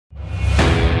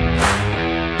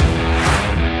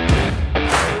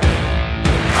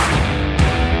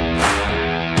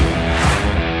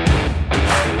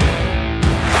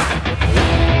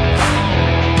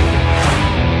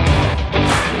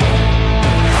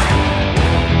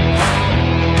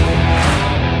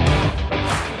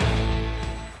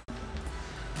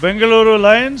Bengaluru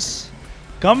Lions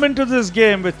come into this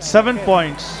game with 7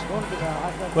 points,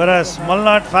 whereas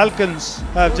Malnad Falcons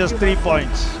have just 3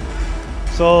 points.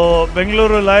 So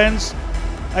Bengaluru Lions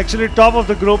actually top of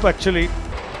the group actually.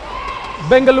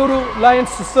 Bengaluru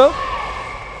Lions to serve.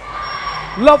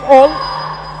 Love all.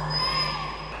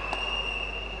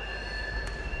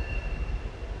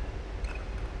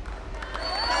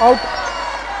 Out.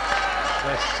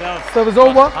 Service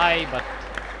over. High, but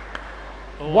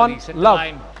One love.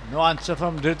 line. No answer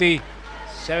from Dhriti.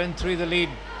 7-3 the lead.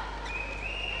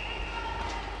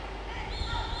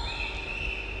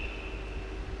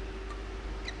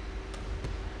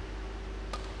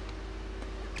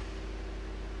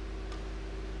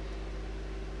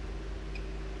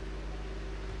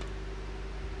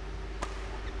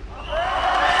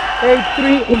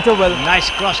 Eight-3 interval. Nice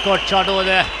cross-court shot over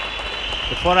there.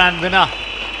 The forehand winner.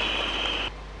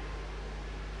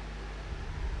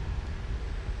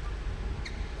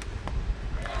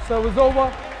 Service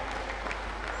over.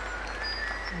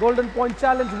 Golden point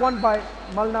challenge won by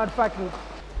Malnad Falcons.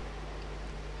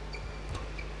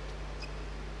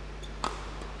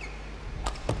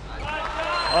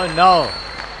 Oh no.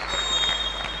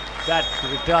 That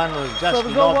return was just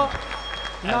Service lobbed.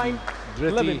 over. 9-11.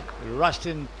 Dhriti rushed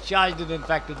in, charged it in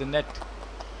fact to the net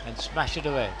and smashed it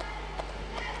away.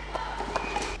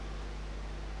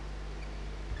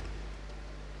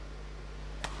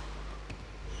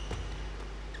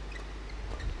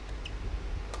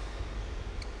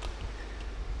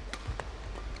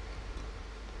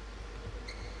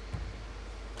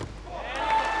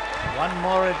 One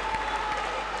more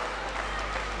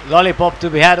lollipop to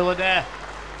be had over there,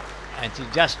 and she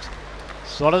just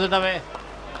swallows it away.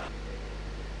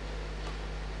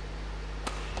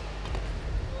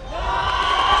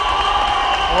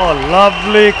 Oh,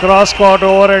 lovely cross-court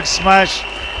overhead smash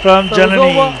from Service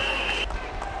Janani. over.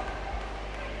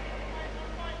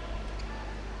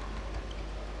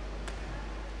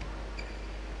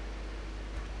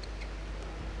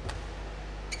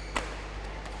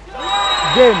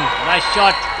 Game. Nice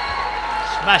shot,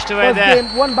 smashed away First there.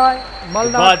 game won by The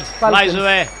Malnad bird Falcons. flies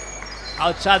away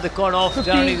outside the court off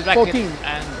 15, Janani's racket, 14.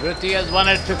 and Dhriti has won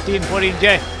it 15-14.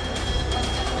 Jay.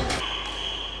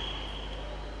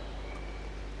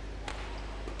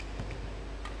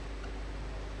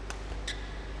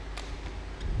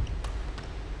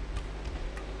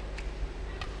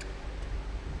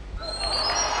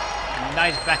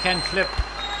 Nice backhand flip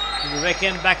to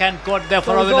the backhand court there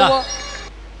for a Service winner. over.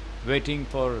 Waiting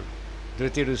for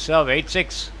Dhriti to serve.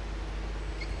 8-6.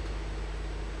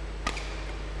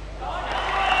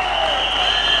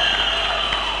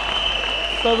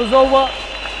 Service over.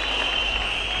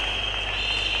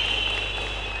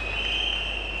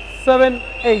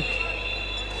 7-8.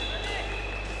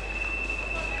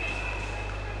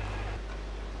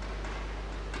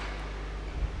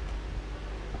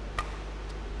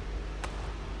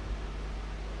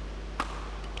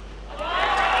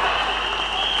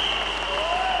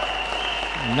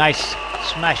 Nice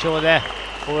smash over there,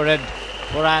 overhead,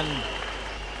 forehand,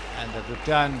 and the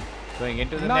return going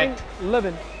into the net.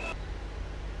 9-11.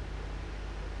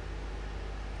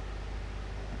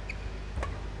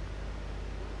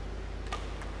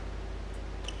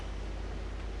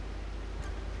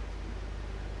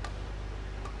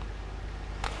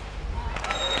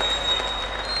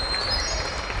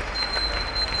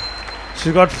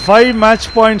 She got 5 match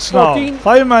points now. 14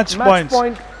 5 match match points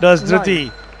point does 9.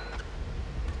 Dhriti.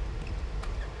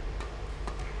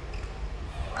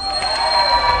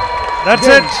 That's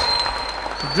Game. it.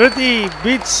 Dhriti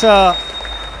beats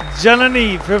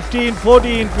Janani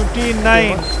 15-14,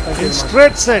 15-9 in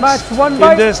straight sets Match won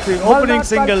by in this, the opening Malnad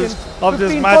singles Falcons, of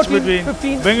this 15-14, match between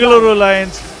 15-9. Bengaluru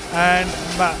Lions and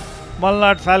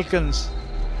Malnad Falcons.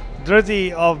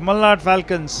 Dhriti of Malnad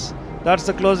Falcons. That's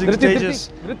the closing Dhriti, stages.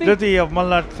 Dhriti. Dhriti of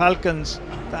Malnad Falcons.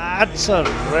 That's a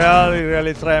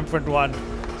really triumphant one.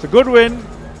 It's a good win.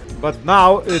 But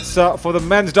now it's for the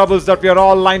men's doubles that we are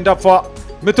all lined up for.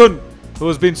 Mithun,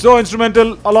 who's been so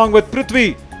instrumental along with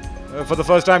Prithvi for the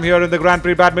first time here in the Grand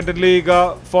Prix Badminton League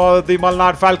for the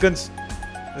Malnad Falcons,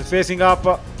 is facing up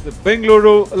the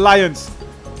Bengaluru Lions.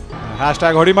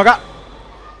 Hashtag hodimaga.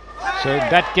 So in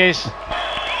that case,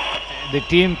 the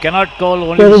team cannot call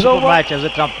only the super match as a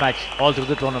trump match all through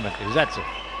the tournament. Is that so?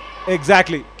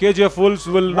 Exactly. KGF Wolves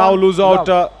will now lose out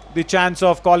the chance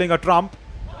of calling a trump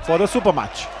for the super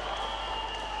match.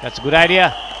 That's a good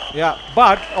idea. Yeah,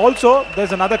 but also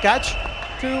there's another catch.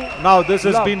 Now this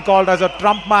has been called as a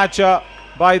trump match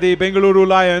by the Bengaluru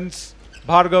Lions,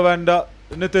 Bhargav and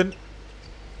Nitin.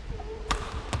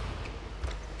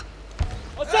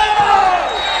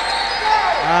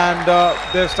 And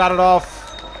they've started off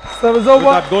Service with over.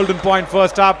 that golden point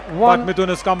first up. One, But Mithun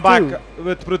has come back two.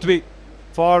 with Prithvi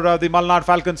for the Malnad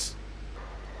Falcons.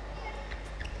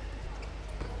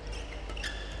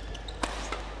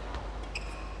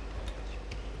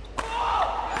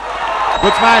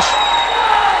 Good smash.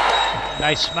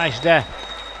 Nice smash there.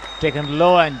 Taken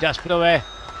low and just put away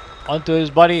onto his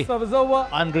body. Service over.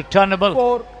 Unreturnable.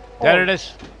 4 There all. it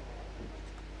is.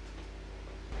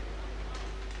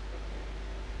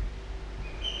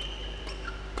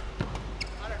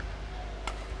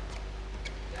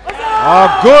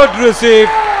 A good receive.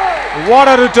 What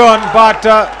a return, but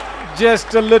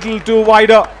just a little too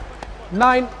wider.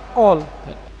 9 all.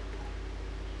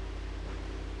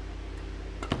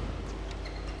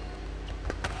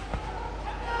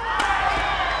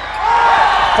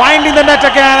 Finding the net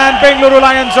again, and Bengaluru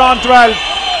Lions on 12.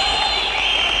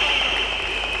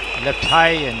 Left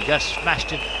high and just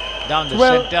smashed it down the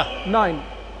 12 center. 9.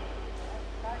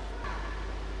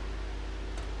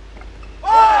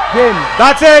 Game.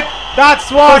 That's it.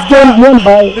 That's what Game won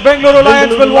by the Bengaluru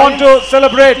Lions will want to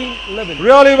celebrate. 11.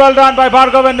 Really well done by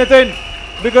Bhargav and Nitin,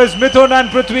 because Mithun and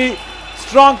Prithvi,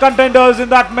 strong contenders in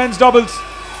that men's doubles.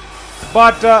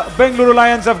 But Bengaluru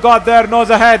Lions have got their nose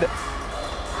ahead.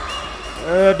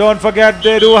 Don't forget,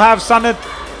 they do have Sanit,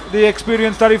 the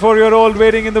experienced 34-year-old,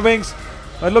 waiting in the wings.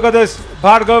 But look at this,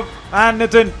 Bhargav and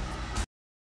Nitin.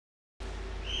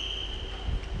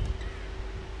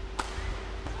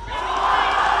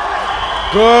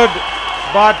 Good,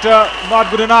 but not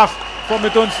good enough for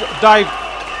Mithun's dive.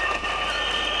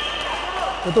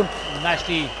 Mithun.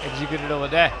 Nicely executed over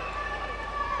there.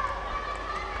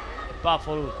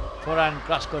 Powerful forehand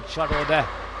cross-court shot over there.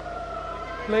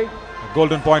 Play.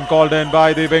 Golden point called in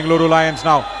by the Bengaluru Lions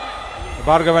now.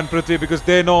 Bhargav and Prithvi, because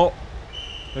they know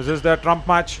this is their trump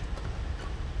match.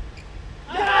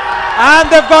 And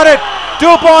they've got it.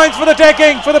 2 points for the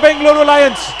taking for the Bengaluru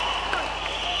Lions.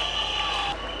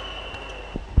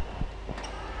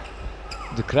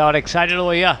 The crowd excited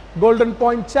over here. Golden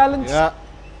point challenge. Yeah,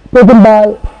 Taken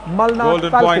by Malnad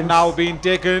golden Falcons. point now being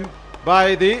taken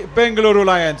by the Bengaluru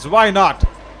Lions. Why not?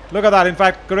 Look at that. In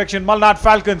fact, correction, Malnad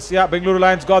Falcons. Yeah, Bengaluru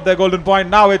Lions got their golden point.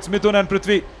 Now it's Mithun and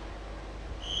Prithvi.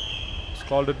 It's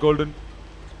called it golden.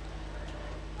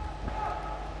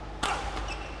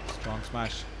 Strong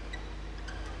smash.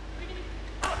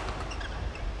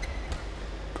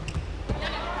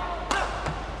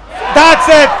 That's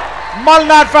it.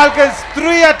 Malnad Falcons.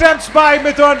 3 attempts by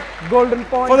Mithun Golden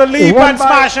point. for the leap won and by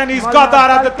smash, and he's got Malnad that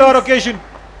at the third Falcons. occasion.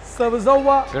 Service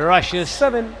over. Ferocious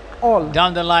 7 all.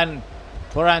 down the line.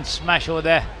 Forehand smash over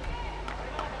there.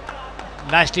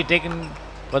 Nicely taken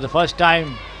for the first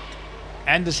time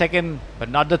and the second, but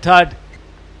not the third.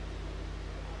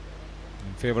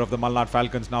 In favor of the Malnad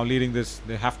Falcons, now leading this.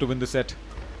 They have to win the set.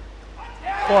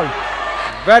 Fault.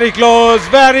 Very close,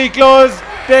 very close.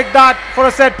 Take that for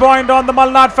a set point on the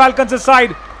Malnad Falcons'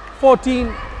 side.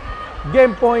 14.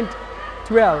 Game point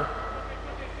 12.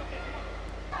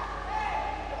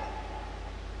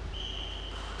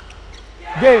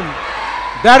 Game.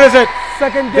 That is it.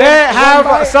 Second game. They won have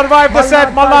by survived the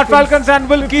set, Malnad Falcons, and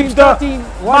will keep the 15-13,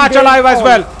 one match game alive as all.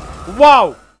 well.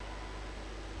 Wow.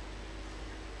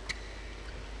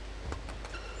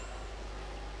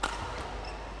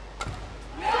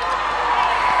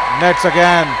 Nets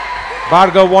again.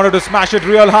 Bhargav wanted to smash it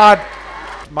real hard.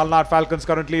 Malnad Falcons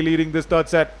currently leading this third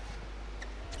set.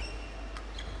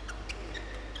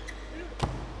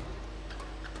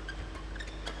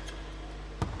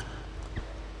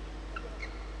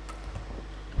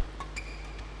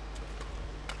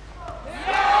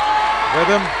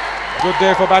 Rhythm, good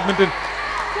day for badminton.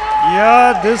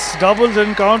 Yeah, this doubles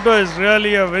encounter is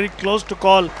really a very close to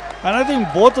call, and I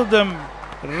think both of them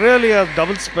really are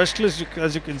double specialists,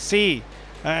 as you can see,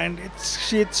 and it's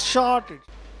short.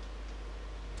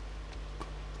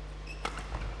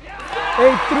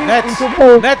 8-3 Nets,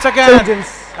 into nets again, Falcons.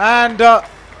 and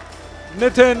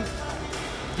Nitin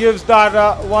gives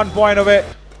that 1 point away.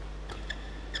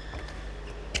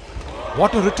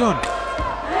 What a return!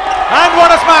 And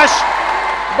what a smash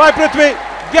by Prithvi,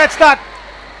 gets that.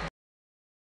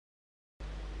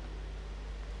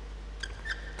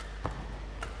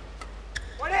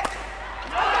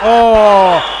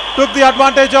 Oh, took the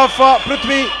advantage of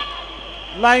Prithvi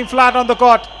lying flat on the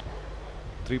court.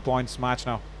 3 points match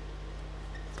now.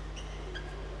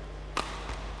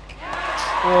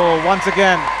 Oh, once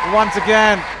again,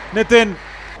 Nitin.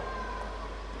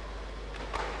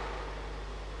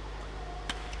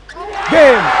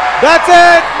 Game. That's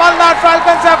it. Malnad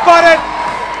Falcons have got it.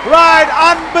 Right,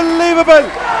 unbelievable.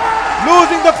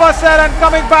 Losing the first set and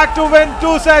coming back to win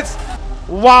 2 sets.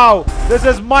 Wow, this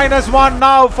is -1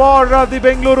 now for the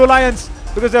Bengaluru Lions.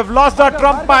 because they've lost that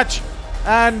trump match,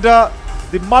 and the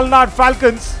Malnad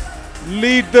Falcons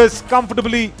lead this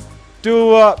comfortably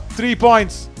to 3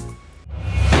 points.